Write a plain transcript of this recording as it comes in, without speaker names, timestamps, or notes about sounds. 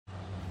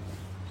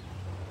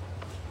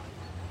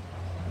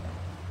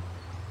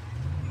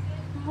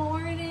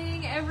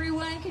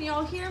everyone. Can you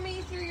all hear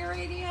me through your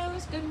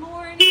radios? Good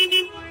morning.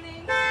 Good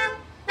morning.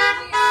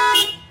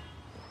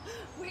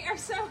 We are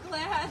so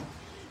glad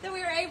that we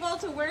were able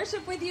to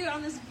worship with you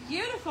on this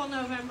beautiful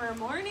November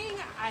morning.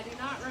 I do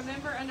not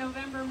remember a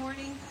November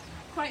morning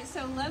quite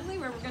so lovely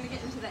where we're going to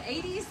get into the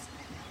 80s.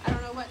 I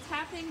don't know what's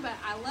happening, but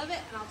I love it,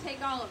 and I'll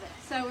take all of it.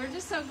 So we're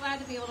just so glad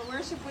to be able to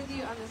worship with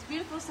you on this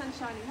beautiful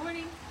sunshiny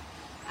morning.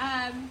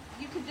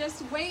 You can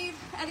just wave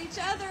at each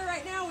other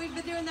right now. We've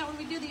been doing that when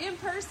we do the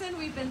in-person.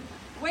 We've been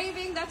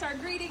waving. That's our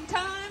greeting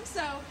time.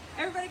 So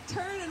everybody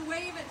turn and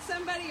wave at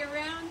somebody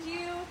around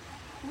you.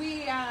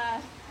 We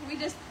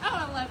just,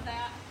 I love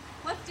that.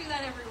 Let's do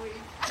that every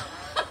week.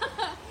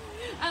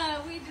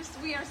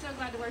 We are so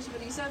glad to worship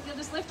with you. So if you'll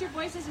just lift your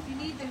voices, if you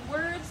need the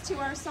words to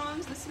our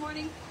songs this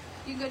morning,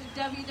 you can go to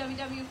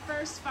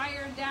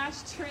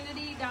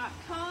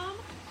www.firstfire-trinity.com,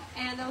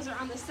 and those are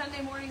on the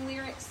Sunday morning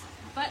lyrics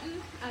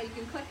button. You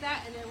can click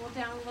that, and it will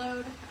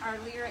download our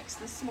lyrics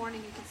this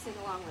morning. You can sing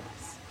along with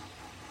us.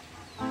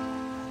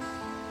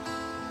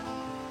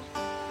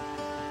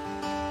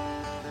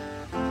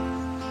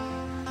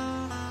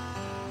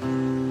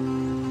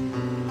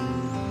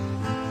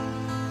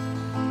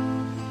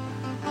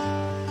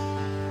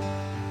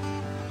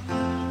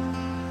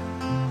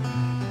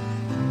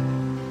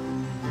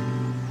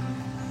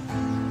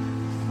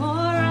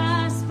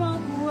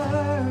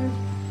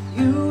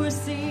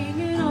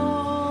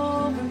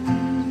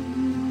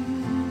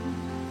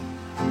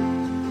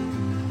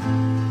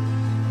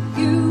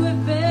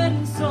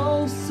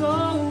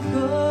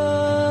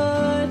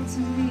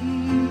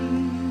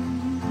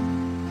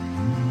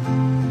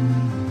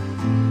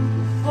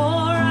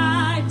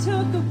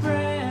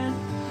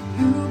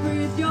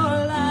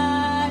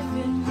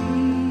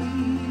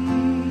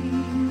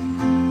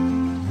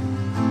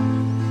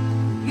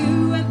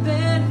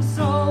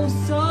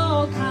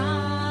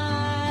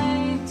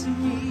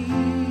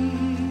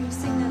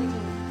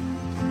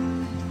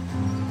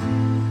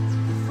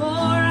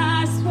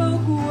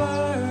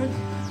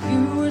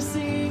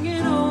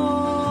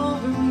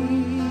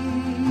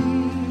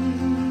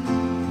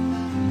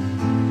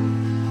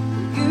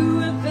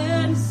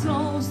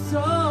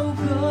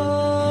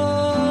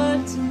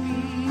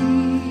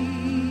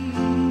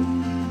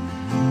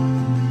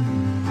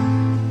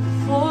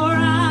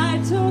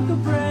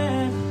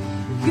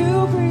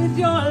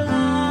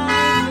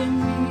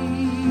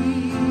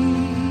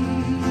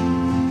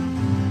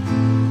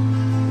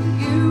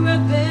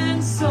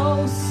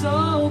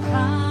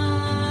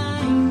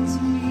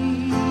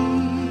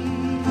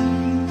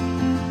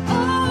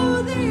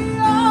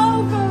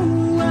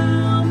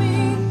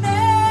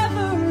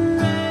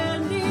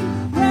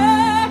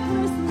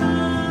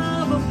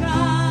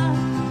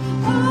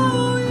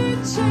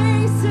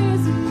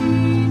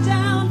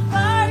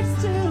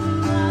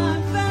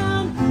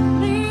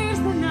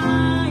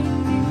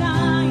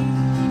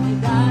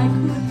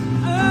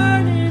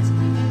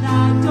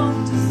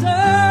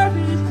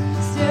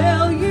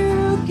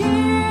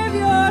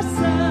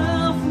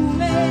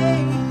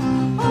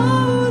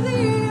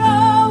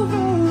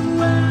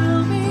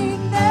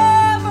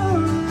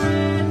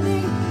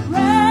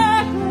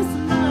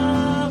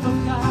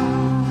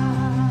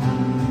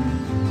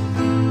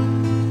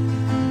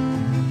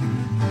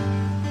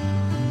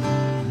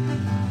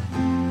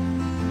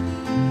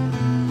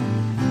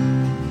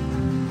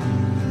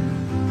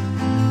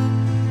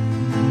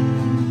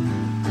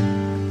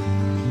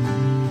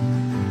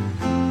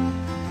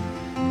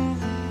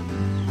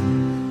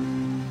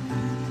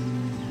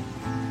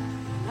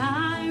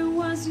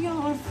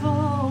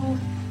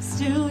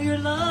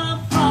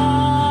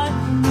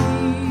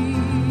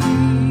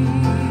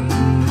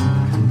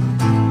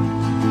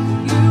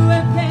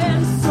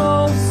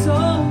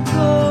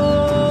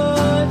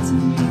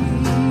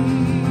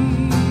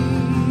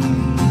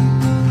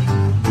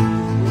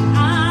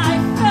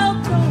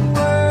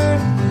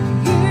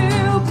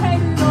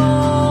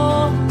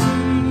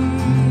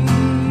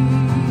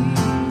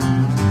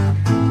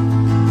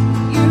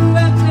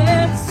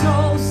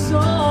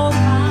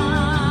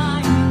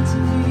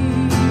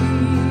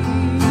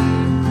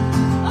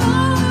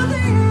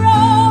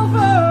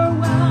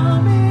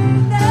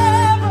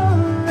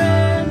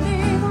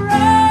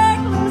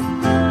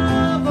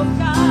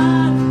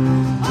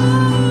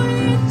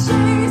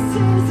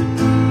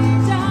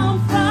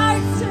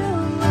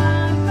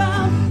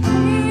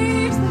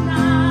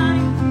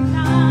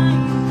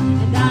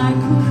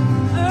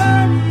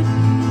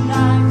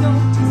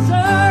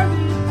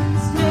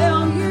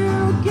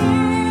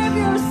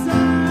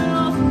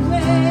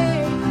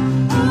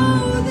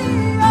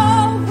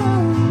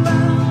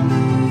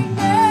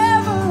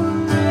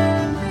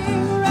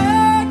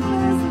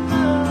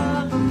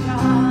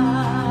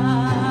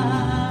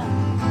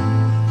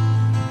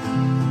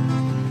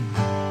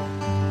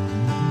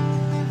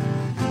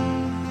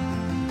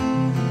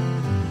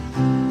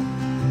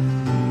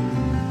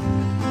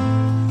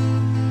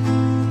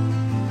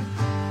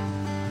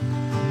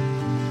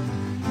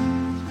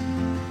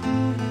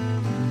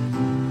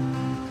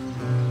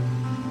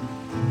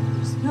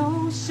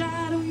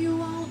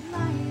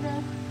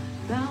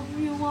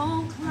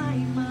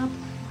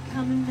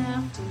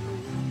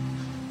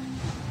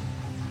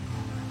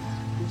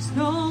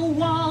 There's no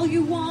wall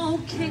you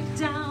won't kick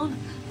down,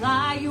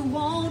 lie you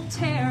won't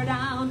tear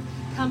down,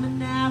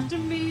 coming after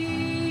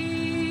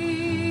me.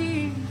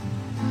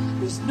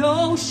 There's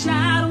no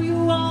shadow you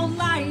won't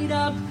light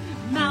up,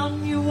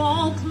 mountain you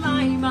won't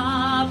climb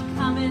up,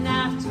 coming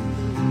after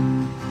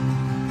me.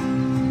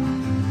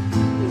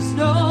 There's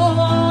no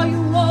wall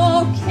you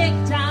won't kick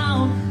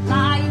down,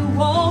 lie you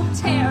won't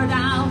tear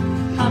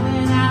down,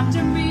 coming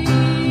after me.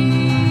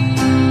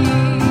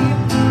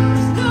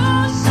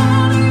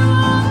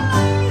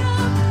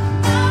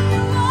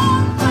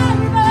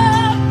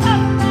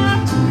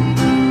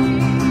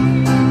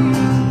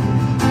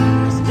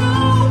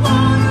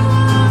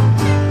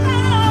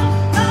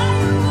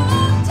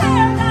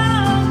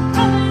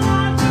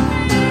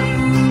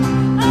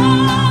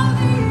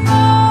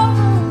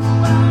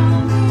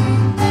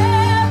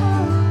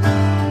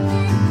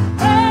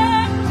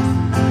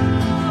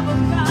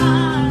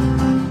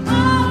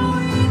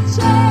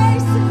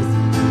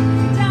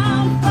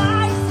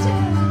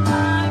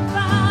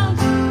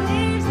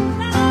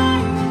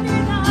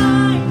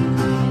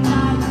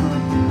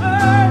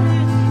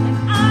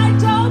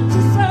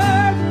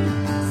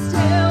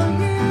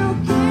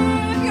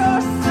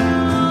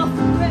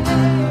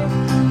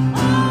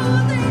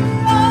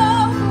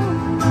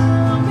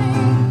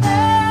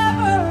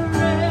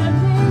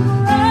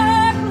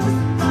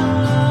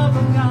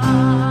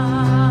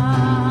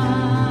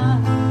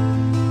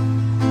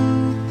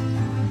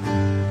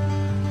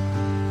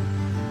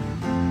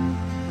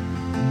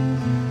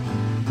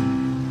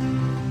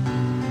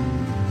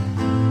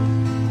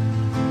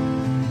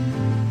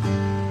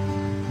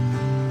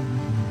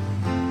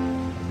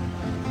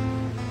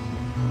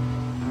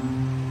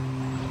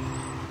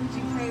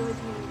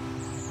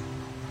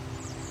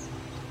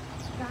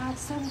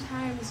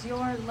 Sometimes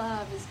your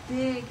love, as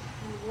big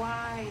and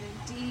wide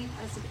and deep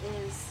as it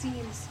is,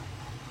 seems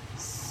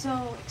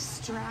so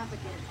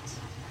extravagant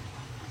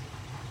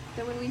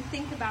that when we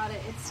think about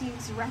it, it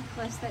seems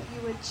reckless that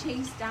you would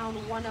chase down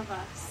one of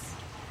us.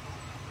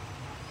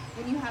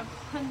 When you have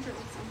hundreds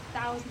and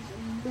thousands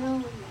and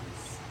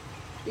millions,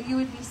 that you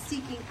would be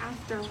seeking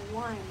after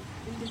one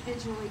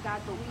individually,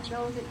 God, but we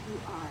know that you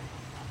are.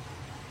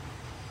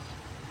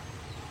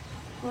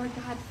 Lord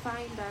God,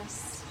 find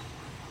us.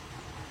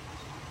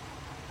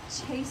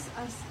 Chase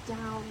us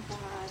down,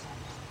 God.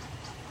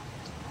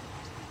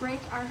 Break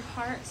our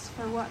hearts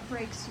for what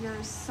breaks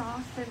yours.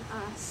 Soften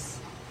us.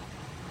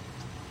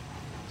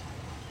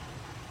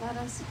 Let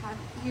us have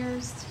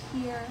ears to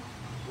hear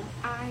and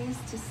eyes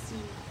to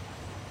see.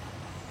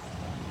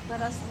 Let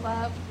us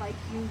love like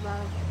you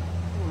love,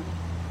 Lord.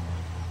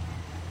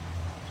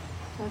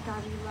 Lord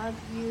God, we love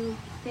you.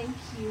 Thank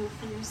you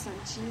for your son,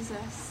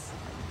 Jesus.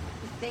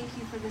 We thank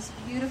you for this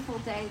beautiful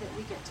day that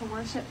we get to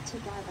worship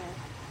together.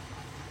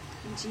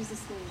 In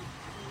Jesus' name,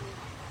 amen.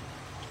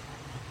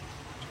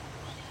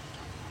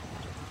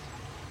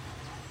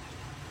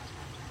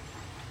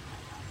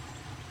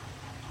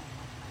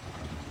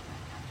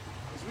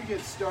 As we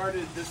get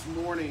started this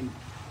morning,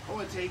 I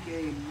want to take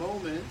a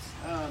moment.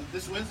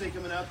 This Wednesday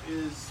coming up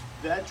is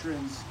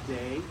Veterans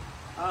Day.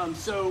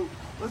 So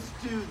let's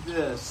do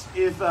this.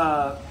 If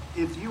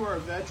you are a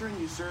veteran,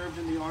 you served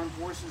in the armed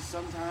forces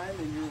sometime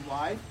in your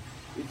life,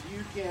 if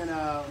you can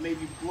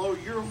maybe blow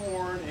your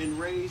horn and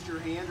raise your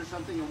hand or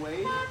something and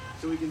wave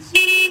so we can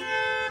see you.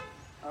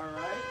 All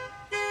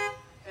right.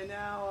 And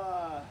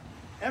now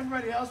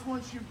everybody else,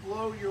 once you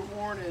blow your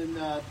horn and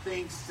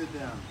thanks to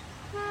them.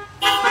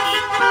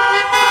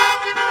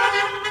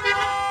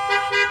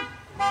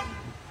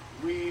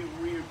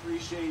 We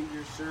appreciate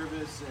your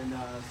service and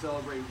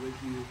celebrate with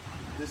you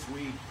this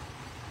week.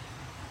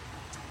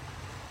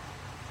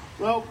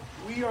 Well,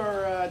 we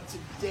are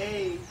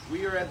today,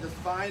 we are at the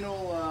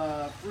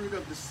final fruit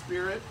of the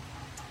Spirit,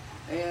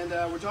 and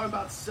we're talking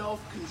about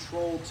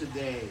self-control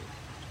today.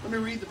 Let me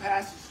read the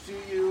passage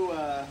to you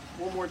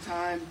one more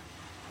time.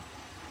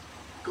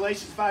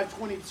 Galatians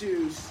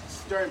 5:22,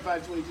 starting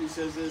 5:22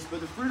 says this,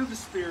 "But the fruit of the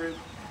Spirit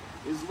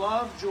is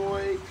love,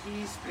 joy,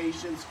 peace,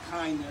 patience,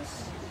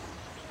 kindness,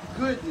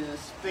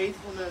 goodness,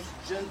 faithfulness,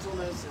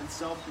 gentleness, and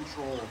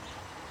self-control.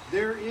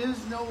 There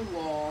is no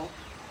law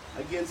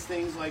against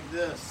things like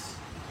this.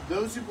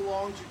 Those who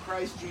belong to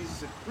Christ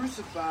Jesus have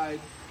crucified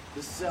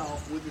the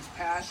self with its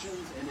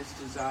passions and its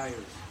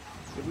desires.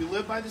 If we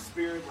live by the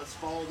Spirit, let's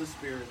follow the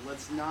Spirit.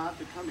 Let's not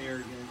become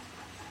arrogant,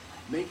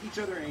 make each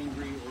other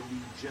angry, or be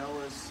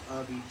jealous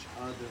of each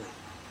other."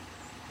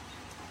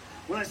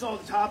 When I saw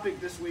the topic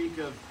this week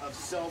of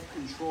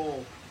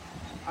self-control,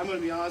 I'm going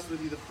to be honest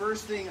with you, the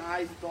first thing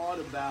I thought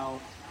about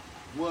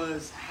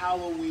was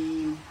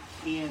Halloween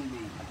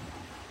candy.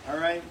 All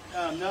right?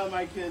 None of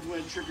my kids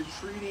went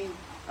trick-or-treating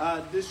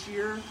this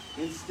year.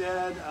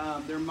 Instead,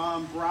 their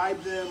mom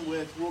bribed them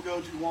with, we'll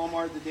go to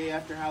Walmart the day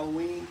after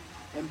Halloween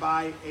and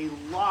buy a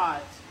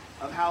lot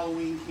of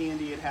Halloween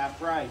candy at half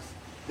price.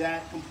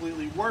 That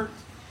completely worked.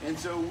 And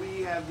so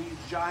we have these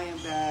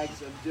giant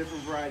bags of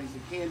different varieties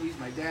of candies.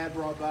 My dad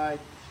brought by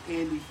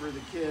candy for the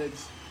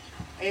kids.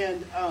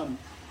 And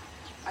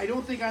I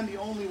don't think I'm the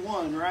only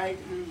one, right,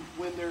 who,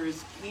 when there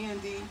is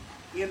candy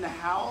in the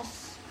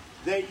house,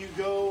 that you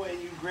go and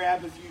you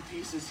grab a few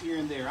pieces here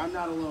and there. I'm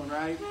not alone,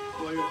 right?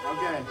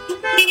 Okay.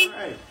 All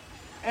right.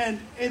 And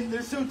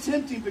they're so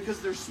tempting because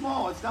they're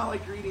small. It's not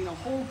like you're eating a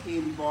whole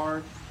candy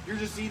bar. You're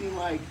just eating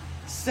like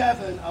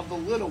 7 of the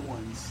little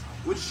ones,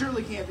 which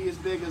surely can't be as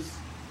big as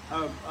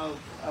a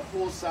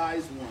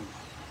full-size one.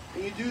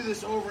 And you do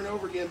this over and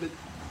over again, but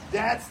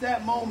that's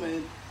that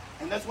moment,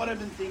 and that's what I've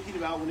been thinking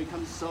about when it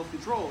comes to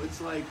self-control. It's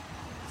like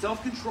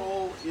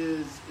self-control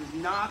is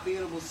not being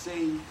able to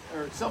say,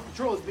 or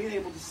self-control is being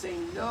able to say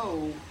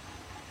no,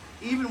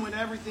 even when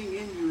everything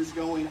in you is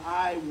going,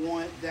 I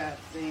want that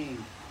thing.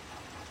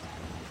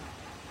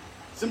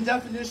 Some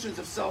definitions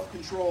of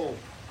self-control: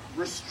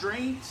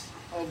 restraint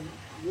of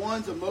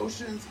one's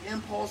emotions,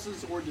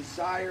 impulses, or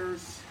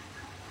desires.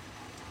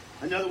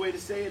 Another way to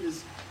say it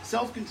is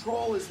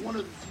self-control is one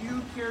of the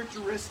few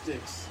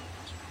characteristics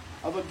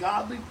of a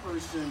godly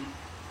person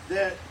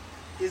that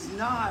is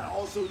not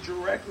also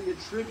directly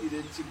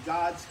attributed to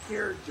God's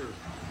character.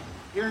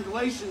 Here in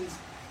Galatians,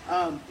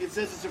 it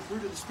says it's a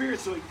fruit of the Spirit,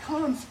 so it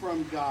comes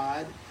from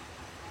God,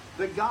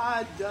 but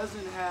God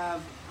doesn't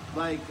have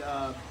like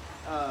a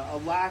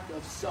lack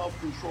of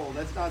self-control.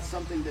 That's not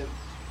something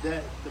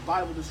that the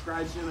Bible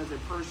describes him as a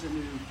person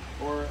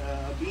who, or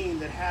a being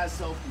that has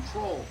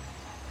self-control.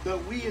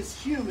 But we as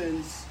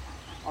humans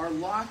are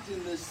locked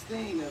in this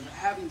thing of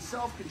having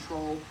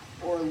self-control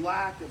or a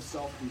lack of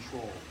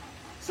self-control.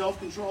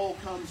 Self-control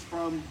comes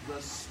from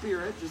the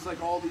Spirit, just like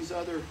all these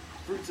other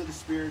fruits of the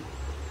Spirit.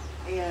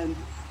 And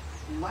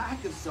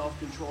lack of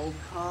self-control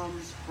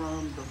comes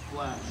from the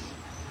flesh.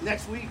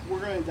 Next week,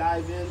 we're going to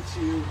dive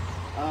into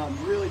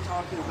really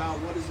talking about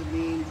what does it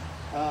mean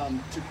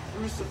to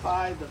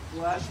crucify the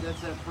flesh.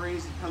 That's that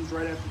phrase that comes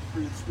right after the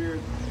fruit of the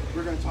Spirit.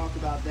 We're going to talk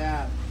about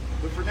that.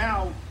 But for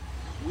now,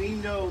 we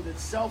know that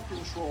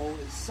self-control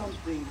is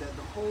something that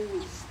the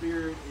Holy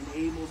Spirit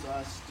enables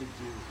us to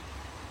do.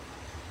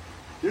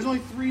 There's only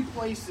 3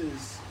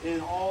 places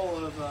in all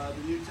of the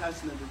New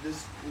Testament that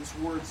this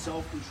word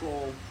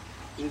self-control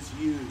is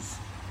used.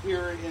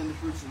 Here in the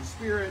fruits of the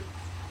Spirit,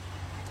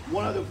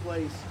 one other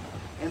place,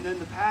 and then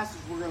the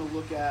passage we're going to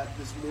look at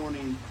this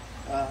morning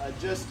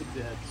just a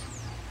bit.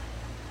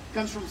 It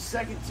comes from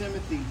 2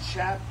 Timothy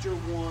chapter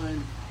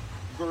 1,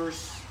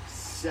 verse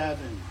 7.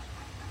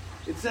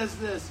 It says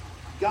this: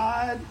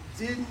 God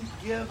didn't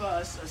give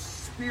us a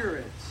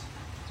spirit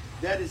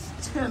that is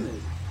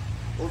timid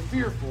or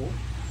fearful,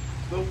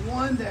 but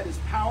one that is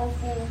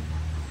powerful,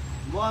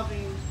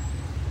 loving,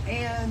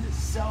 and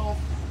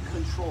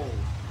self-controlled.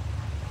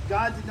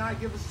 God did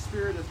not give us a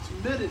spirit of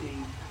timidity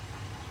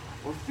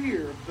or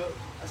fear, but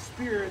a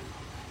spirit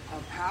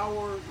of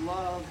power,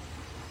 love,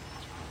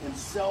 and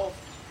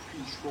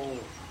self-control.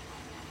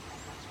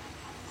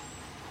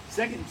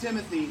 2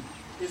 Timothy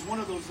is one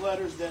of those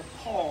letters that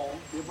Paul,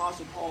 the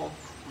Apostle Paul,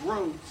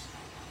 wrote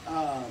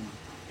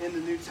in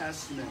the New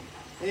Testament.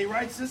 And he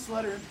writes this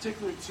letter in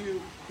particular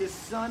to his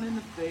son in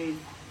the faith,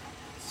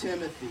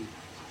 Timothy.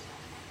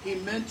 He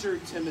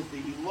mentored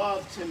Timothy. He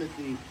loved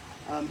Timothy.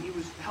 He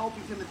was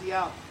helping Timothy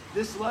out.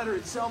 This letter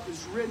itself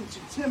is written to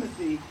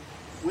Timothy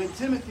when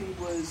Timothy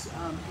was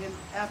in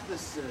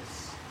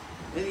Ephesus.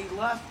 And he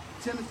left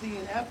Timothy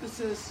in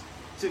Ephesus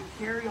to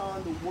carry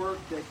on the work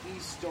that he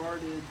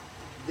started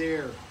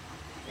there.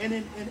 And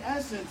in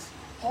essence,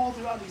 Paul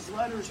throughout these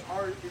letters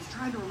is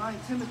trying to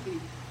remind Timothy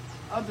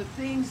of the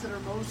things that are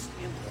most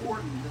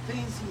important, the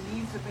things he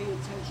needs to pay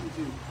attention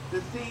to,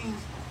 the things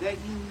that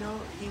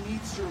he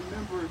needs to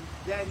remember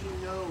that he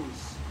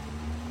knows.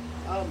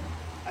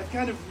 I've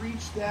kind of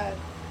reached that,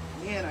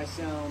 man, I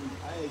sound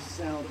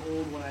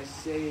old when I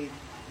say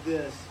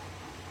this,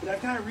 but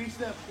I've kind of reached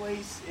that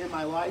place in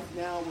my life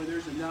now where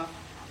there's enough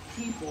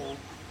people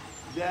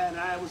that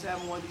I was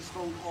having one of these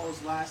phone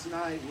calls last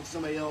night with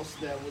somebody else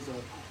that was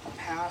a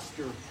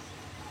pastor.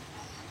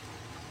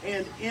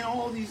 And in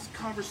all these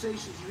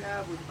conversations you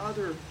have with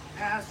other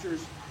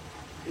pastors,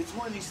 it's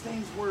one of these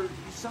things where you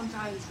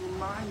sometimes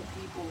remind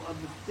people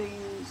of the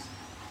things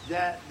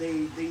that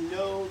they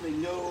know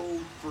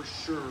for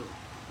sure.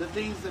 The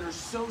things that are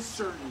so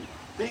certain.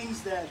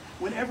 Things that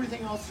when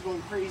everything else is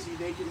going crazy,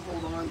 they can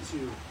hold on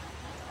to.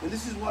 And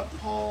this is what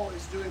Paul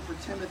is doing for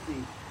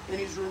Timothy. And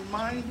he's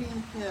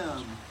reminding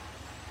him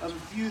of a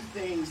few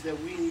things that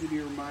we need to be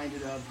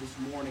reminded of this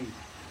morning.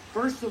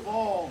 First of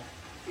all,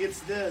 it's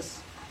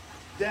this,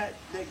 that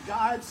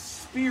God's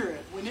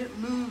Spirit, when it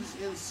moves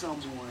in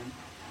someone,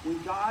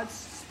 when God's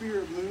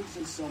Spirit moves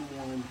in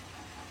someone,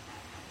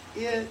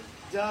 it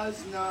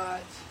does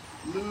not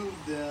move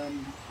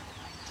them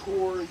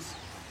towards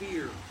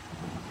fear.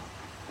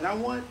 And I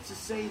want to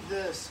say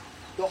this,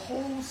 the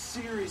whole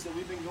series that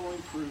we've been going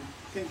through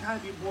can kind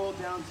of be boiled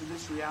down to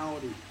this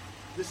reality.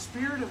 The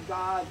Spirit of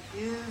God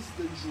is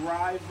the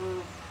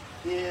driver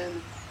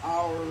in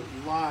our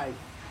life.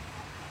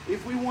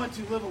 If we want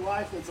to live a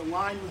life that's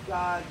aligned with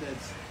God,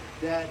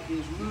 that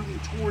is moving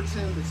towards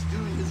Him, that's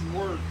doing His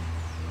work,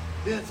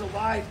 then it's a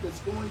life that's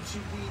going to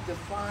be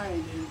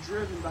defined and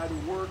driven by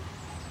the work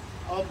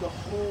of the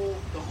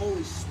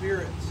Holy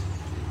Spirit.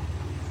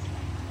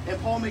 And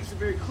Paul makes it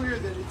very clear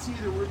that it's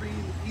either we're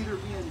either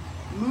being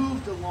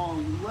moved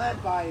along,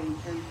 led by, and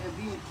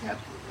being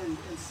kept and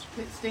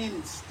staying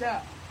in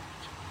step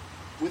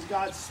with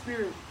God's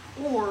Spirit,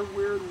 or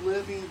we're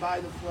living by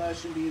the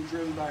flesh and being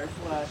driven by our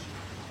flesh,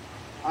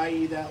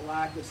 i.e. that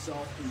lack of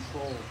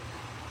self-control.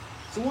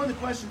 So one of the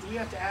questions we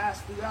have to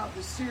ask throughout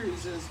this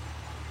series is,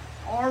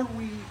 are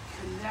we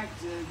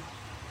connected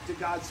to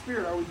God's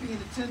Spirit? Are we paying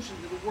attention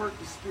to the work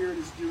the Spirit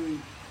is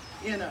doing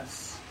in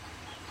us?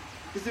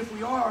 Because if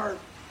we are,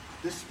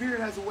 the Spirit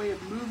has a way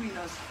of moving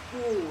us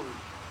forward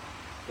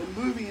and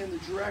moving in the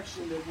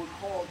direction that we're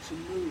called to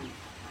move.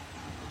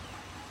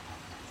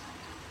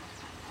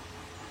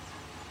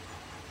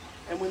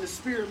 And when the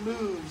Spirit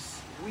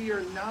moves, we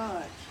are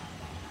not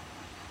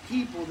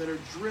people that are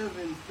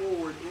driven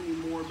forward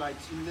anymore by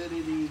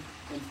timidity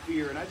and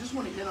fear. And I just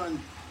want to hit on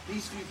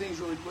these few things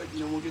really quick,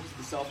 and then we'll get to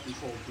the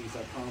self-control piece,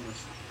 I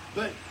promise.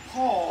 But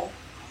Paul,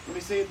 let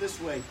me say it this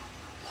way,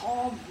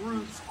 Paul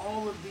groups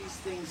all of these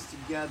things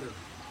together.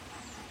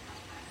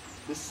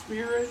 The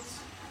Spirit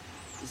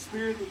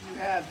that you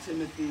have,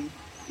 Timothy,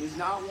 is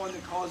not one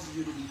that causes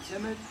you to be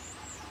timid.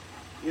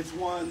 It's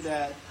one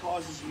that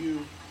causes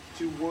you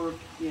to work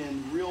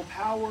in real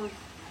power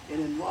and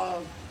in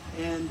love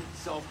and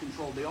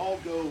self-control. They all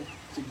go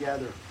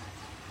together.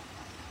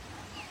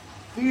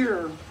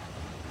 Fear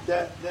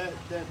that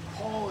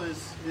Paul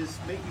is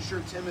making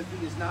sure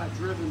Timothy is not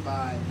driven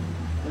by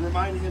and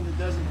reminding him it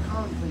doesn't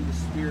come from the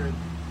Spirit.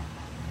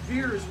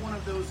 Fear is one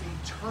of those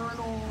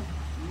eternal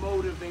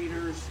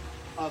motivators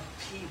of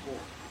people.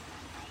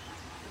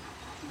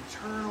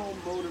 Eternal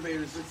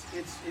motivators.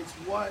 It's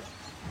what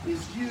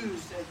is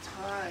used at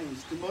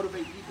times to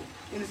motivate people.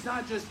 And it's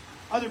not just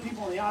other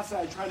people on the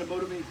outside trying to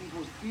motivate people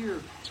with fear,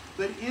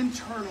 but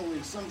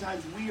internally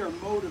sometimes we are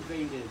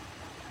motivated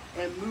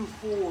and move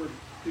forward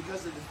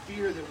because of the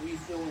fear that we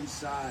feel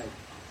inside.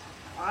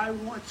 I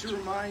want to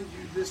remind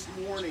you this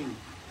morning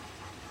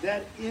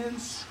that in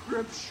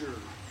Scripture,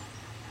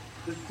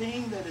 the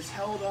thing that is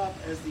held up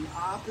as the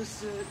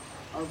opposite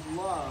of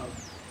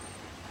love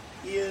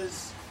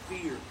is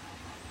fear.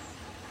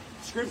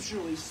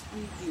 Scripturally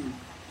speaking,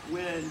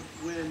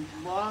 when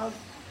love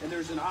and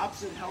there's an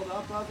opposite held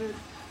up of it,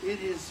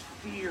 it is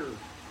fear.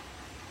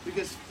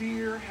 Because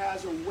fear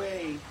has a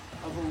way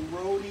of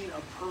eroding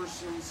a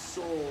person's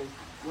soul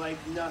like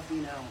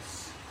nothing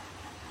else.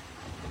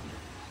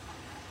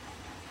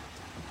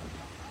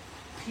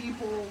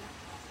 People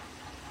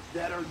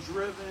that are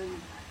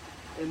driven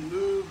and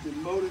moved and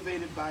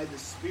motivated by the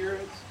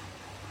Spirit,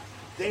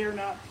 they are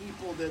not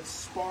people that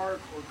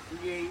spark or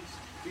create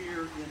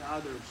fear in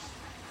others.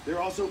 They're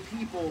also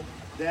people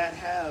that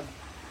have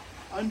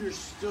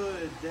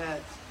understood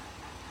that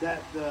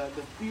the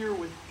fear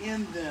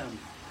within them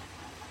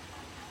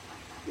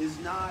is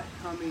not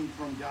coming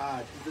from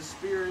God. The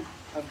Spirit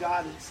of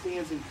God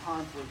stands in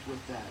conflict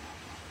with that.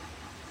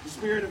 The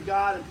Spirit of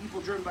God and people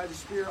driven by the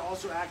Spirit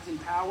also act in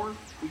power.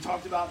 We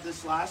talked about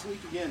this last week.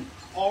 Again,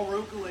 Paul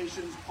wrote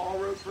Galatians. Paul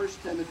wrote 1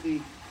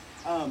 Timothy.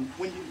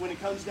 When it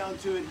comes down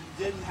to it,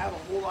 he didn't have a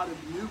whole lot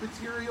of new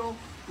material.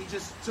 He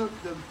just took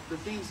the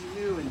things he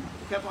knew and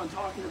kept on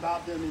talking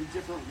about them in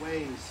different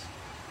ways.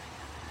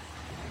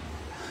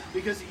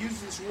 Because he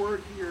uses this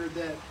word here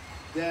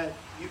that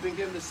you've been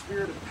given the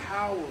spirit of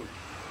power.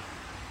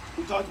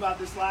 We talked about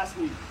this last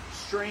week.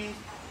 Strength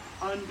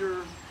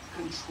under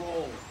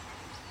control.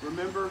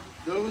 Remember,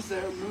 those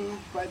that are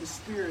moved by the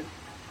Spirit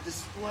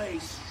display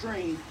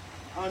strength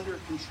under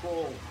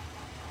control.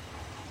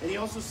 And he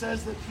also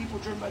says that people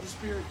driven by the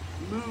Spirit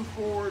move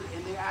forward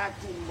and they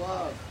act in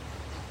love.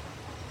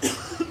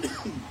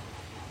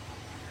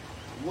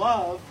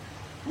 Love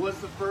was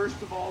the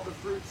first of all the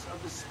fruits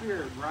of the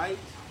Spirit, right?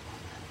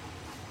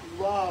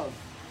 Love.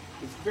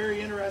 It's very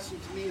interesting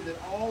to me that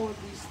all of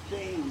these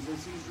things,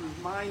 as he's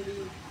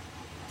reminding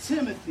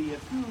Timothy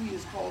of who he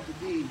is called to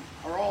be,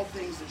 are all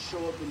things that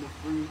show up in the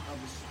fruit of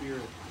the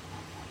Spirit.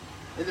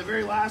 And the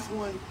very last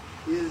one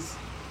is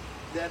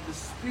that the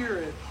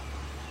Spirit,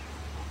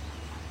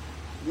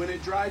 when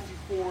it drives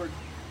you forward,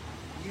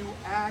 you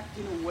act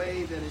in a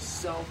way that is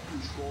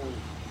self-controlled.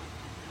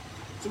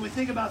 So when we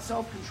think about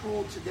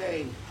self-control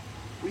today,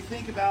 we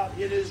think about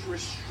it as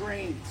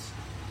restraint.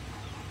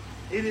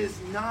 It is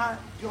not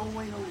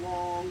going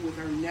along with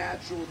our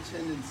natural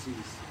tendencies.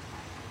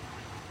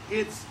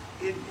 It's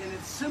in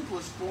its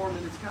simplest form,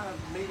 and it's kind of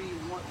maybe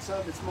some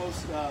of its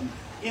most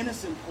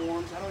innocent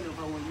forms. I don't know if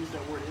I want to use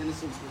that word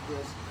innocence with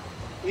this.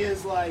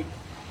 Is like,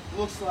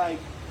 looks like,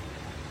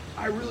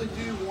 I really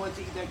do want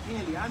to eat that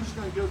candy. I'm just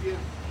going to go get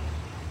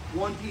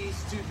 1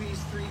 piece, 2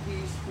 piece, 3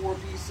 piece, 4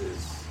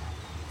 pieces.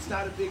 It's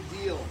not a big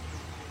deal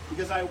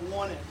because I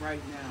want it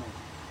right now.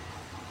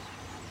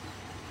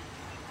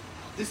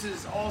 This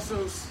is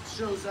also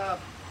shows up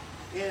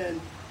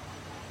in,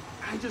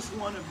 I just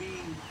want to be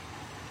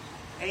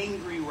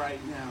angry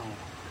right now.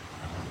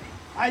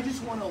 I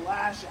just want to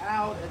lash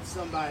out at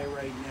somebody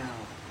right now.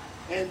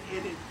 And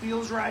it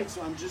feels right,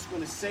 so I'm just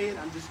going to say it.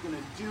 I'm just going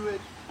to do it.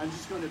 I'm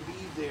just going to be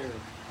there.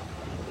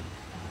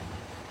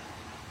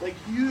 Like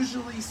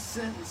usually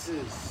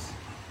sentences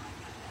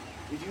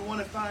if you want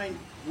to find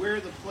where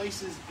the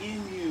places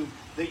in you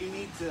that you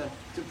need to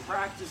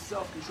practice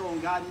self-control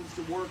and God needs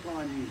to work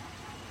on you,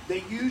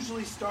 they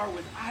usually start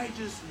with, I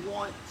just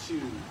want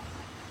to.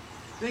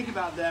 Think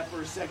about that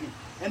for a second.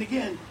 And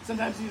again,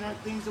 sometimes these aren't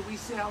things that we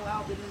say out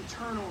loud, but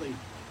internally,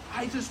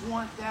 I just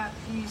want that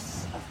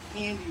piece of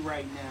candy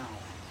right now.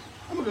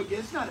 I'm going to go get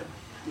it. It's not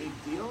a big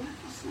deal.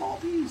 It's a small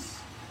piece.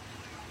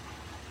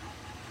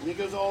 And it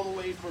goes all the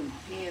way from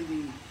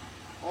candy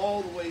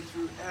all the way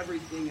through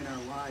everything in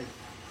our life.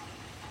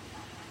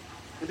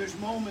 And there's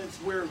moments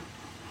where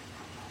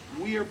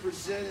we are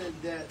presented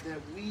that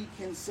we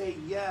can say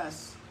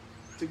yes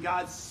to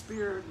God's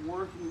Spirit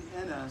working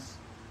in us,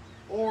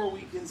 or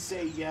we can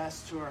say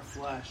yes to our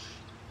flesh.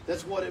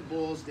 That's what it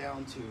boils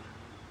down to.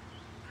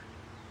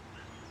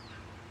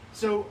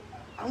 So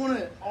I want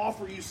to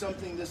offer you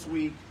something this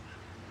week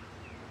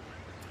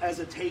as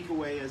a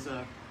takeaway, as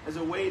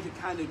a way to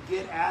kind of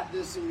get at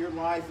this in your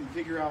life and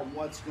figure out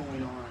what's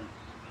going on.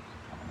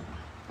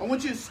 I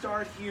want you to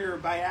start here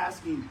by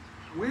asking,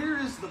 where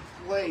is the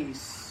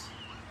place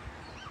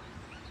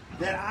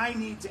that I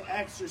need to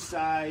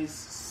exercise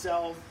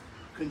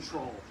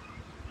self-control?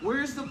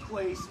 Where's the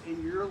place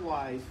in your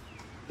life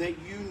that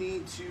you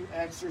need to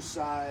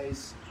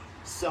exercise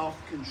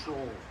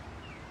self-control?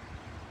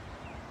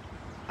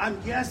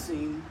 I'm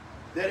guessing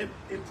that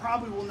it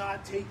probably will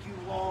not take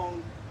you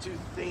long to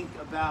think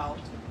about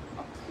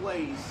a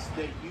place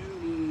that you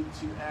need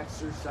to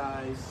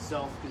exercise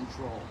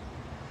self-control.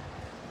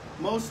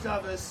 Most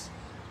of us,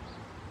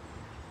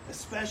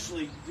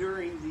 especially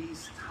during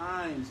these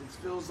times, it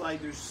feels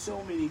like there's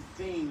so many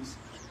things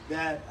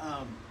that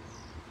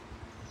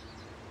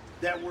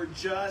we're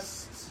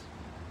just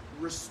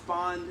we're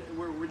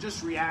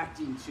just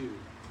reacting to,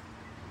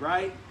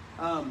 right?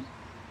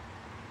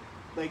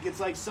 Like it's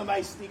like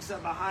somebody sneaks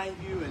up behind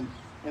you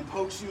and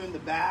pokes you in the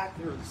back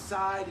or the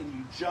side and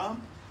you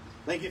jump.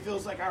 Like it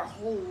feels like our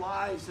whole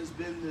lives has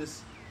been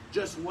this,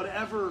 just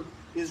whatever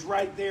is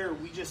right there,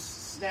 we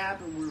just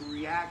snap and we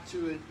react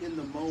to it in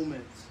the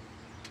moment.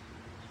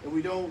 And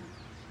we don't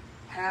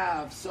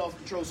have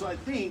self-control. So I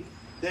think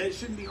that it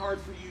shouldn't be hard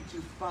for you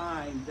to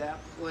find that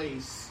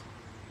place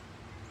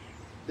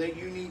that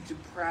you need to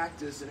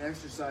practice and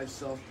exercise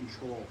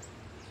self-control.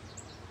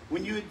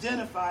 When you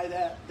identify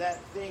that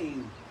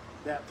thing,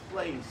 that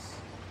place,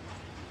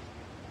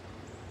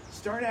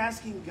 start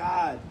asking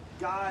God,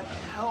 God,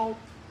 help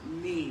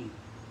me.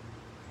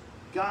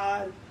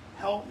 God,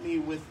 help me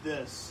with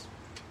this.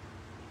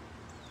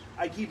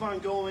 I keep on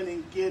going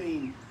and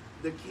getting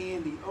the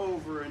candy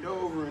over and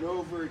over and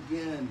over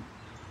again.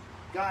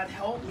 God,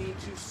 help me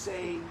to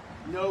say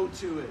no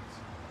to it.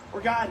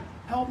 Or God,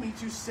 help me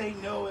to say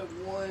no at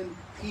one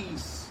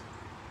piece.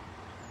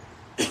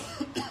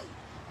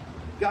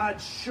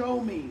 God, show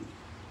me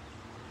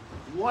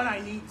what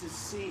I need to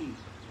see.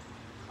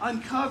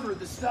 Uncover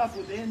the stuff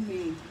within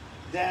me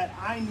that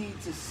I need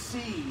to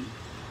see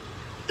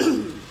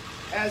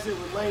as it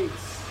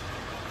relates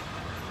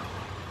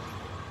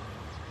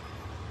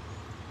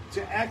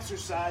to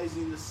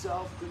exercising the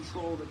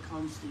self-control that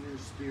comes to your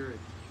spirit.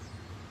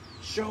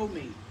 Show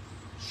me.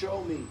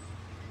 Show me.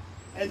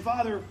 And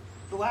Father,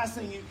 the last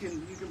thing you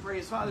can pray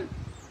is, Father,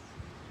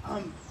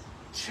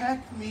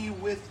 check me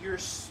with your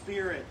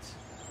Spirit.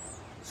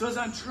 So as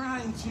I'm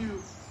trying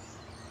to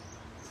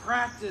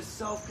practice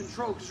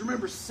self-control, because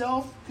remember,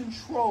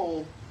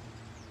 self-control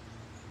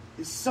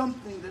is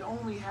something that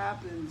only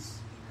happens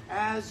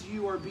as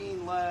you are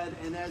being led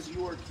and as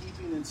you are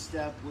keeping in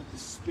step with the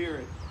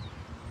Spirit.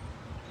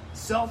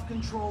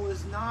 Self-control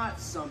is not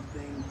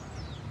something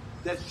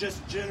that's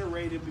just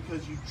generated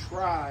because you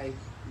try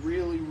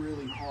really,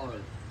 really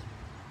hard.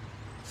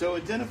 So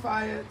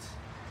identify it,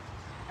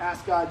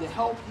 ask God to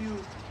help you,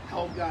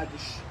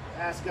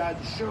 ask God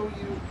to show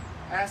you,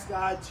 ask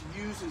God to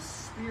use His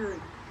Spirit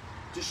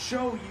to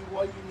show you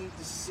what you need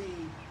to see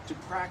to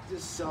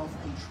practice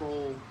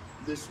self-control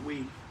this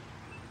week.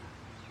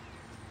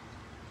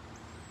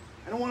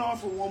 And I want to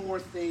offer one more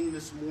thing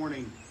this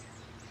morning.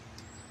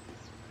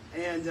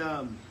 And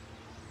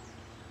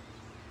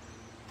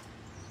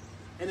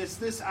it's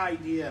this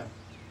idea.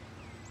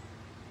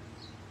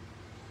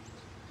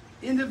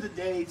 End of the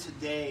day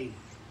today,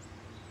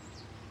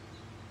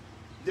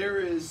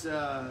 there's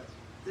a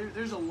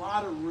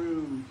lot of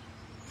room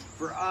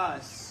for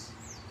us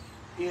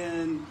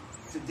in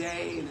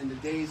today and in the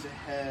days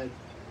ahead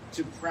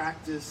to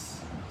practice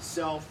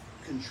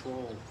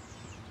self-control.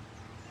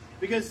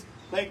 Because,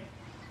 like,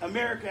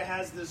 America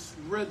has this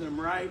rhythm,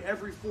 right?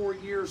 Every 4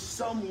 years,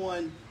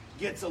 someone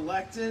gets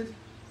elected.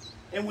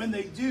 And when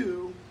they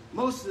do,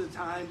 most of the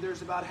time,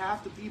 there's about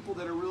half the people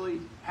that are really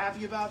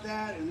happy about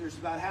that, and there's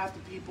about half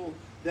the people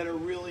that are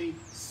really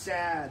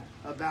sad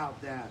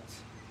about that.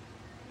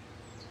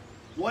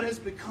 What has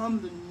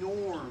become the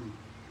norm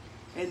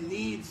and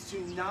needs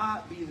to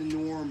not be the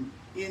norm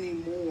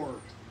anymore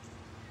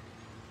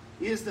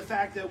is the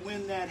fact that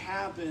when that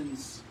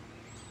happens,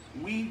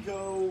 we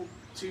go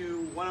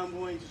to what I'm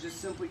going to just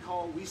simply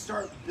call, we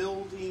start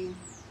building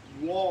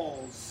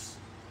walls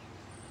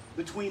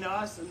between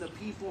us and the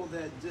people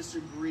that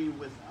disagree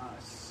with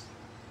us.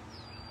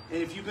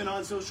 And if you've been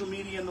on social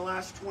media in the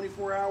last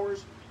 24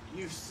 hours,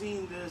 you've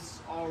seen this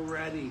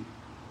already.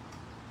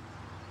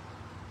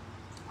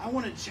 I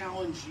want to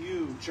challenge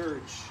you,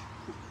 church,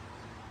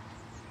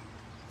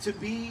 to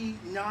be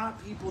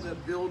not people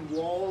that build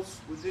walls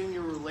within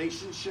your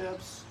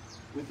relationships,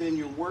 within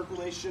your work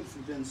relationships,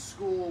 within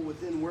school,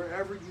 within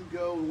wherever you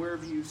go and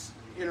wherever you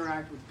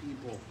interact with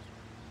people.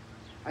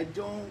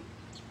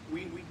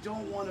 We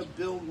don't want to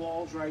build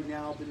walls right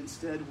now, but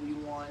instead we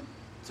want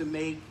to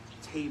make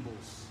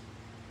tables.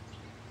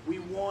 We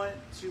want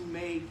to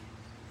make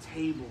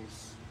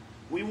tables.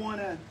 We want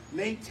to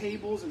make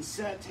tables and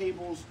set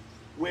tables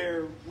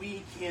where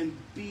we can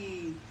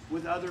be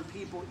with other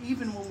people,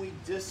 even when we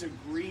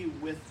disagree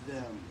with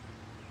them.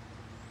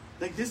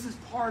 Like, this is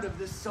part of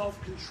this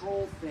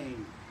self-control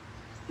thing.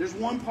 There's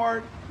one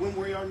part when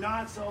we are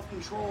not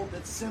self-controlled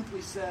that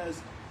simply says,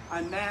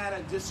 I'm mad,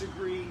 I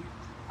disagree,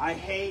 I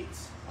hate,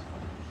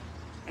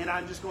 and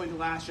I'm just going to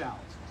lash out.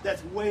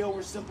 That's way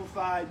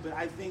oversimplified, but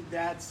I think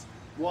that's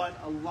what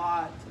a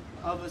lot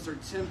of us are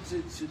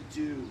tempted to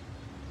do.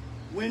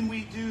 When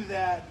we do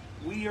that,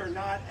 we are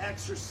not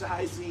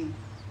exercising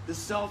the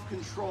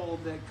self-control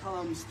that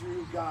comes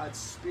through God's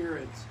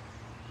Spirit.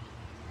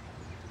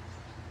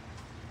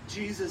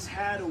 Jesus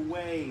had a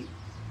way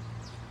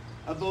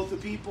of both the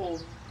people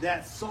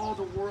that saw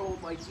the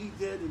world like he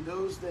did and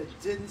those that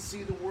didn't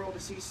see the world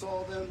as he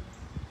saw them.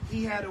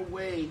 He had a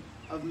way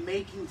of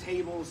making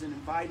tables and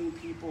inviting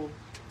people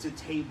to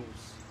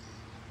tables.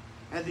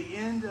 At the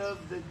end of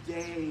the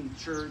day,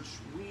 church,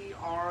 we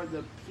are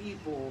the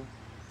people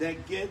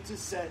that get to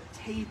set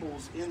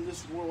tables in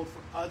this world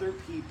for other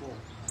people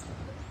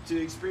to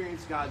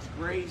experience God's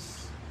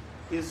grace,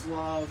 his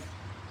love,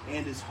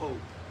 and his hope.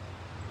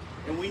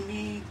 And we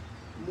need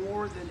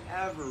more than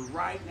ever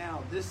right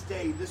now, this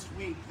day, this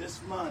week, this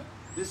month,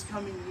 this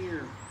coming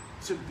year,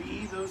 to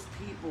be those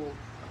people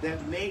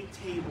that make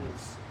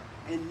tables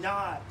and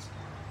not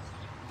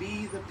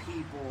be the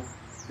people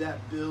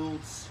that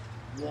builds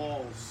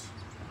walls.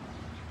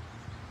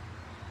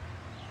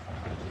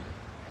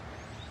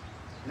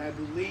 And I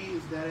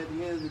believe that at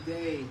the end of the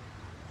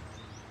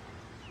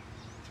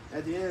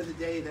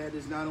day, that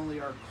is not only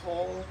our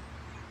call,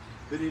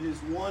 but it is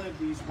one of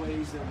these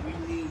ways that we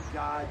need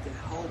God to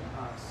help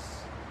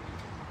us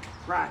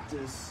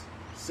practice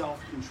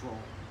self-control.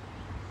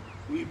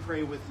 Will you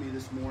pray with me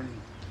this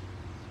morning?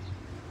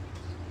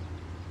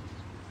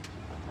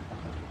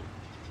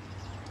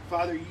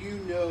 Father, you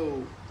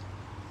know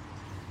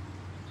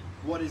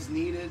what is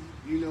needed.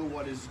 You know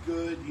what is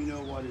good. You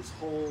know what is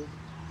whole.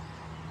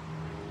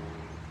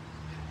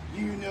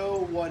 You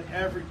know what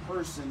every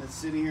person that's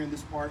sitting here in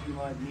this parking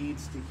lot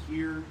needs to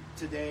hear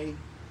today.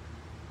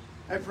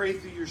 I pray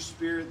through your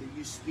Spirit that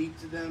you speak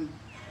to them.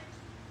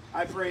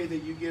 I pray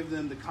that you give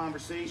them the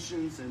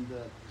conversations and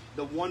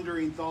the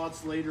wondering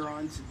thoughts later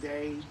on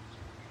today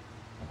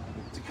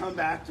to come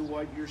back to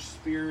what your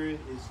Spirit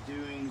is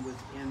doing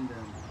within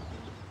them.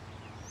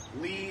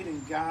 Lead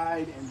and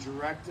guide and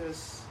direct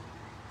us.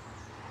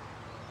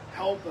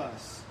 Help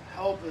us,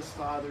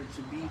 Father,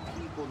 to be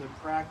people that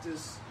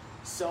practice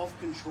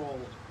self-control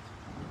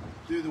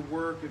through the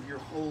work of your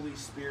Holy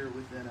Spirit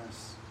within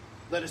us.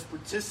 Let us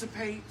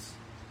participate.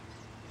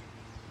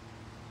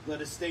 Let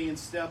us stay in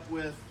step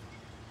with.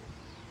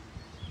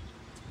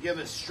 Give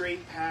us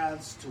straight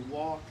paths to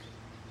walk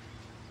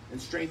and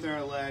strengthen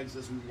our legs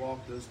as we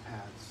walk those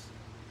paths.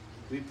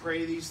 We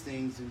pray these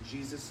things in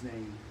Jesus'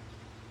 name.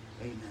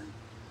 Amen.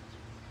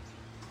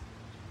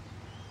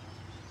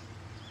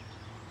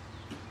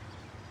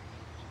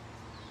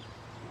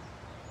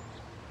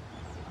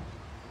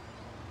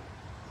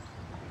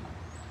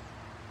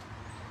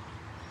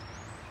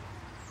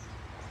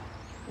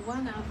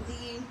 One of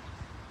the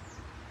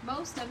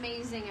most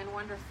amazing and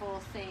wonderful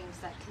things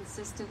that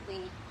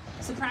consistently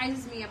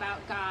surprises me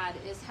about God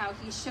is how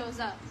he shows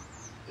up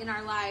in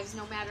our lives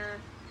no matter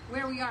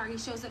where we are. He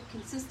shows up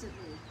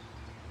consistently.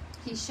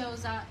 He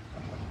shows up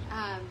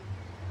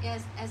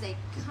as a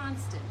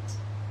constant.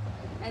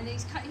 And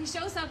he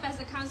shows up as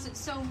a constant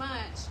so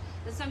much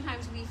that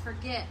sometimes we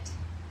forget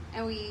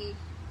and we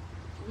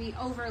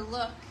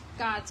overlook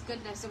God's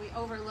goodness and we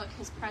overlook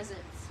his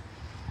presence.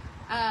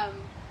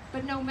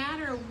 But no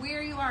matter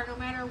where you are, no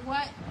matter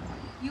what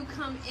you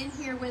come in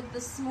here with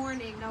this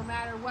morning, no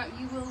matter what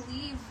you will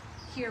leave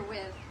here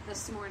with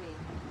this morning,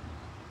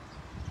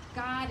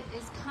 God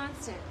is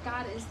constant.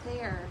 God is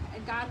there.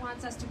 And God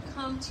wants us to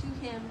come to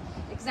him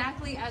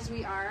exactly as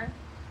we are,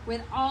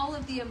 with all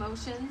of the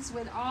emotions,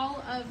 with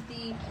all of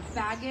the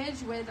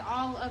baggage, with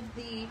all of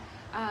the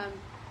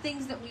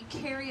things that we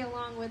carry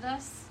along with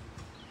us,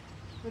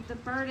 with the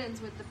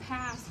burdens, with the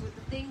past, with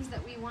the things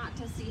that we want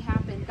to see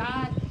happen.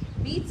 God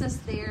meets us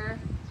there,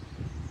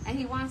 and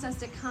he wants us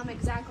to come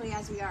exactly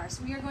as we are.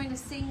 So we are going to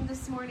sing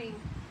this morning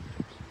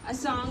a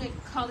song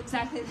called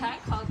exactly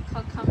that, called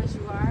Come As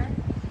You Are.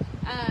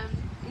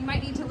 You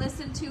might need to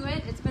listen to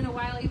it. It's been a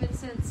while even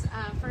since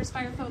First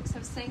Fire folks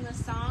have sang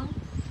this song.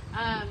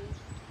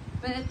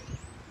 But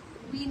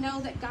we know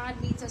that God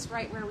meets us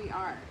right where we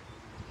are.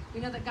 We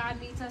know that God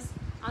meets us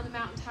on the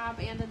mountaintop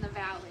and in the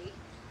valley.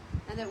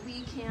 and that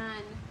we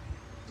can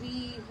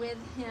be with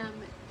him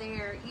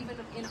there, even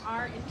in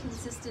our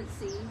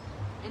inconsistency,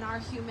 in our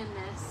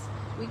humanness.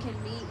 We can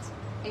meet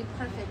a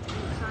perfect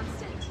and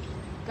constant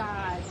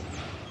God,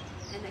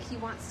 and that he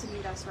wants to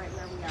meet us right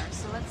where we are.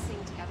 So let's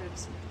sing together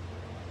this morning.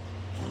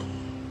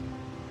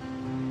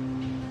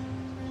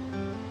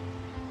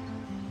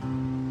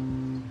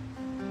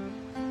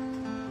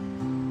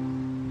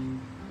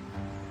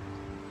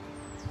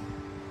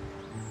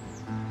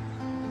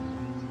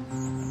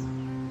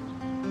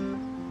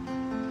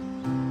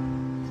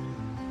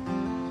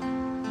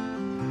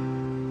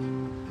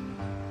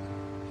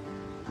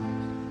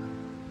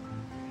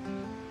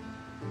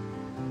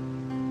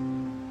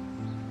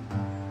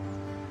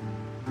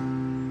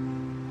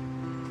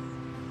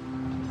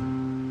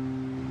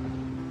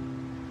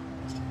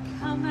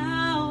 Come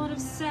out of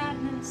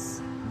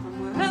sadness from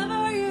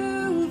wherever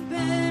you've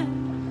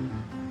been.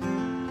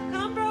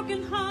 Come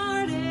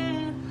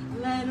brokenhearted,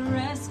 let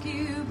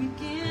rescue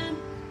begin.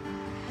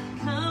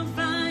 Come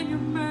find your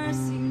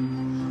mercy,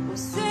 oh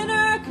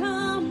sinner,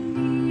 come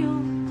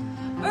kneel.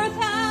 Earth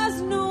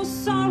has no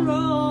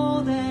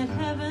sorrow that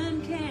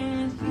heaven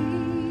can't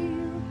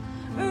heal.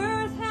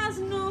 Earth has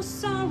no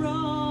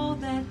sorrow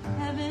that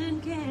heaven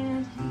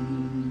can't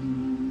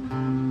heal.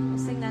 We'll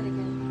sing that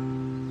again.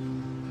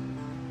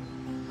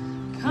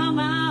 Come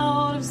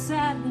out of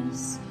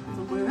sadness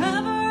from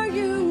wherever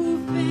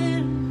you've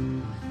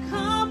been.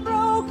 Come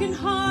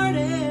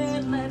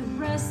brokenhearted, let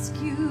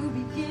rescue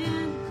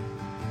begin.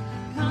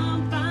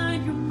 Come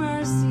find your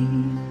mercy,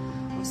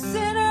 oh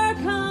sinner,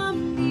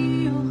 come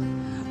kneel.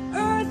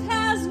 Earth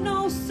has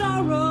no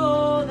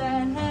sorrow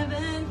that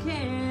heaven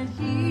can't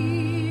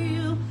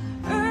heal.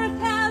 Earth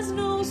has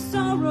no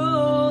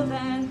sorrow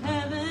that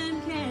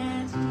heaven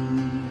can't heal.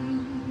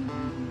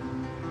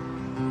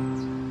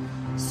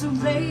 So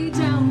lay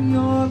down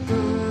your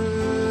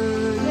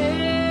burdens,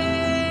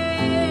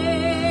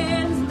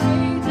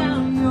 lay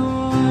down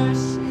your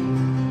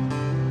shame.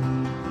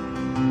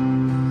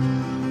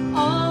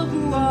 All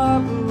who are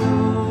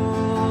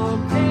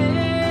broken,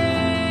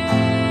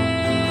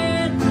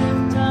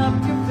 lift up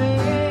your face.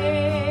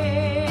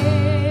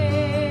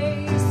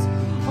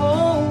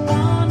 Oh,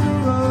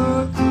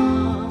 wanderer,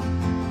 come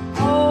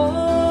home.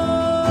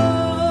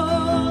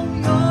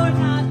 You're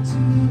not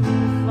too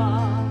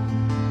far.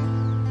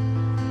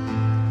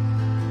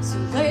 So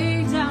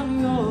lay down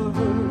your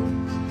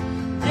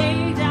hurt,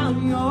 lay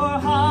down your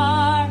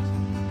heart,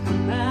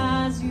 come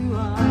as you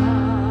are.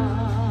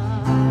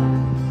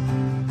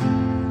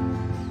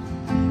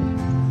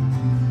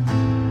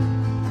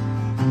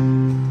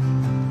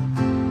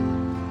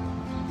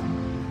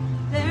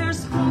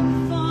 There's hope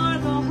for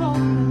the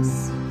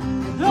hopeless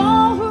and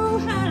all who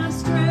have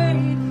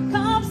strayed.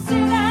 Come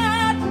sit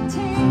at the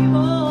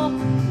table,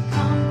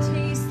 come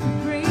taste the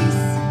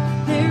grace.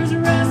 There's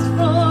rest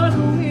for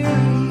the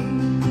weary,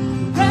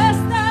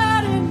 rest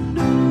that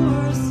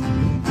endures.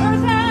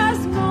 Earth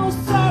has no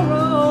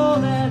sorrow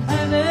that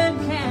heaven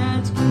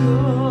can't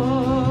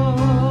cure.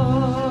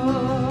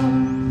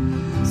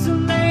 So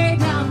lay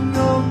down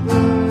your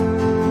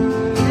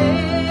burdens,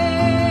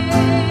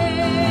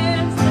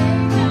 lay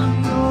down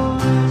your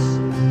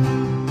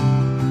shame.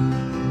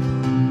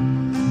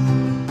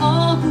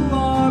 All who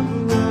are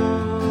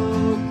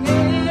broken,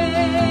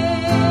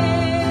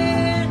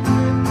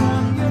 lift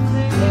up your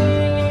face.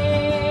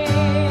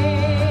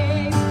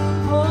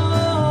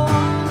 Oh,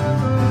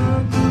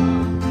 wanderer,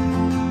 come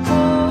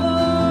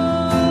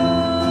home.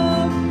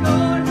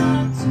 You're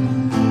not too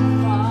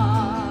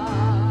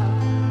far.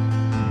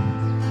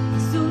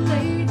 So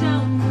lay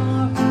down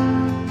your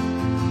hurt,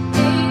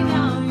 lay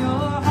down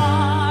your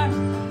heart,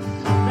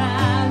 come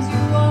as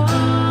you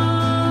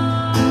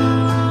are,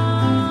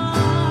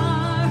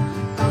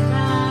 come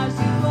as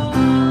you are,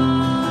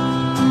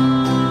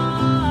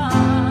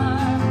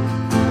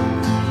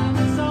 in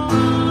His arms,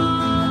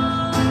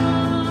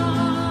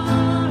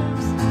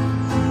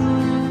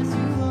 as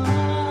you are.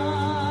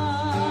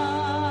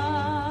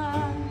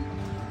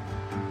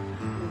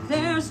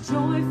 There's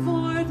joy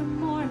for the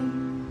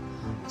morning,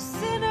 oh,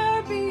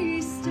 sinner,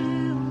 be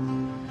still.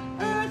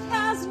 Earth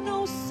has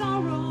no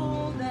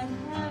sorrow that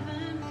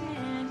heaven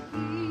can't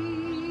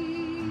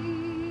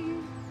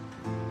heal.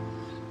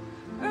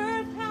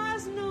 Earth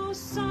has no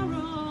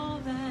sorrow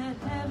that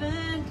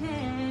heaven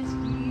can't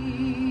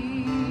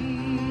heal.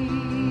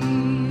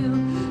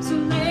 So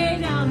lay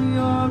down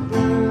your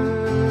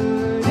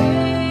burdens,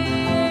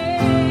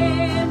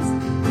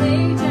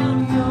 lay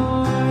down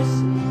your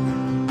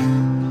shame.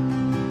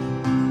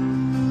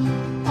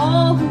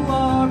 All who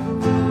are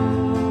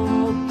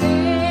broken,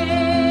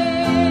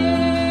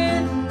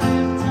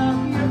 lift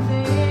up your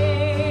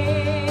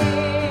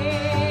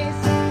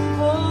face.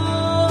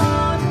 Oh,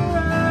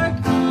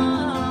 wanderer,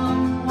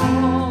 come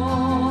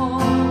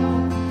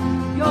home.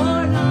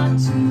 You're not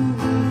too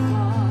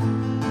far.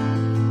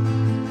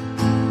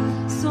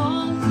 So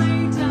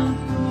lay down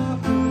your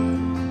hurt,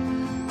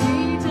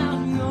 lay down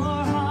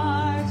your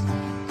heart,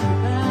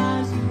 come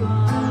as you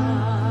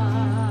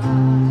are.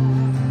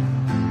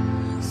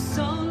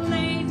 So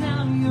lay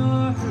down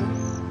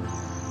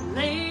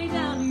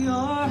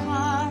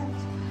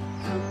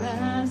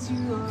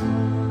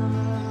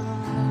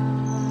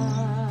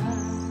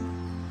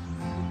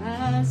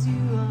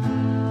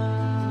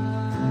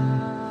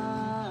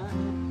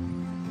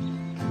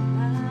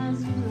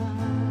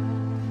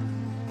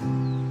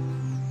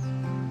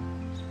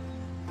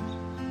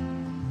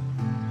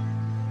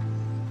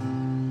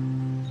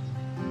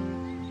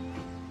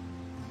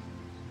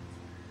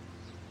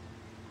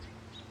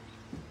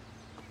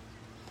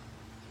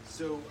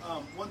So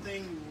one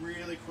thing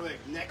really quick,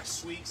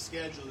 next week's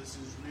schedule, this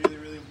is really,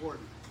 really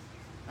important.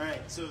 All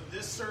right, so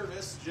this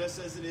service, just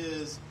as it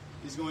is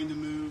going to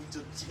move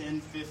to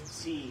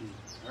 10:15.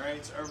 All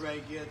right, so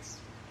everybody gets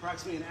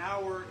approximately an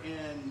hour,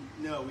 and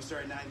no, we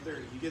start at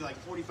 9:30. You get like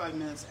 45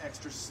 minutes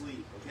extra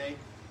sleep, okay?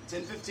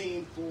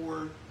 10:15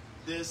 for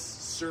this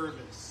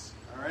service,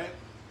 all right?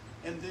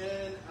 And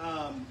then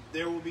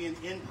there will be an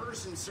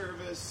in-person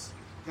service,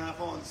 kind of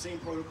following the same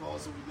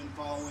protocols that we've been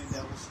following,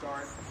 that will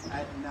start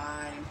at 9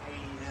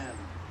 a.m.,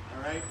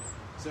 all right?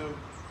 So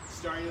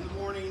starting in the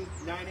morning,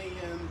 9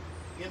 a.m.,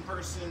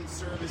 in-person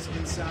service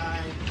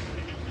inside,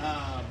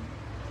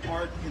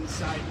 park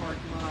inside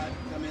parking lot,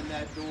 come in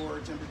that door,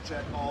 temperature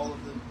check, all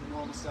of the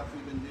normal stuff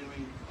we've been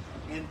doing,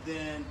 and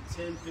then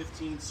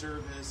 10:15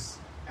 service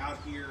out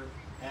here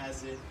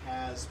as it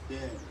has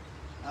been.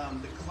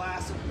 The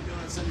class that we're doing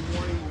on Sunday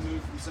morning will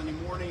move from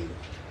Sunday morning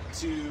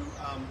to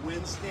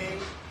Wednesday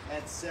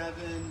at 7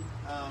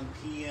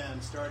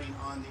 p.m. starting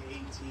on the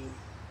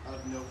 18th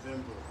of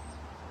November.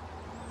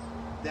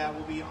 That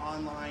will be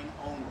online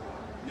only,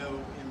 no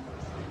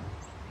in-person.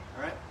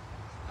 All right?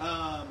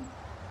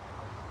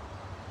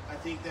 I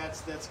think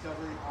that's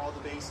covering all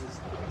the bases.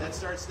 That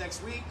starts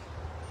next week,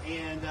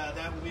 and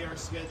that will be our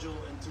schedule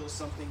until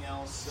something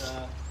else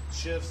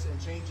shifts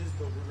and changes,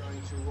 but we're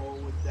going to roll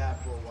with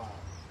that for a while.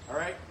 All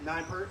right?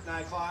 9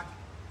 o'clock,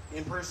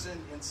 in person,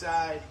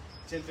 inside,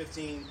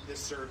 10:15, this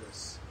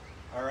service.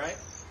 All right?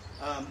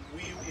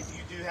 If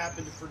you do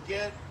happen to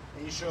forget,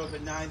 and you show up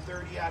at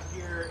 9:30 out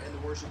here, and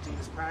the worship team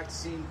is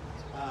practicing,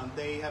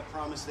 they have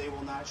promised they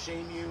will not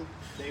shame you.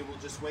 They will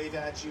just wave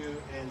at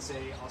you and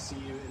say, I'll see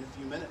you in a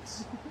few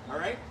minutes. All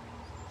right?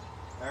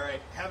 All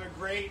right. Have a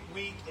great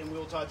week, and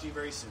we'll talk to you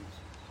very soon.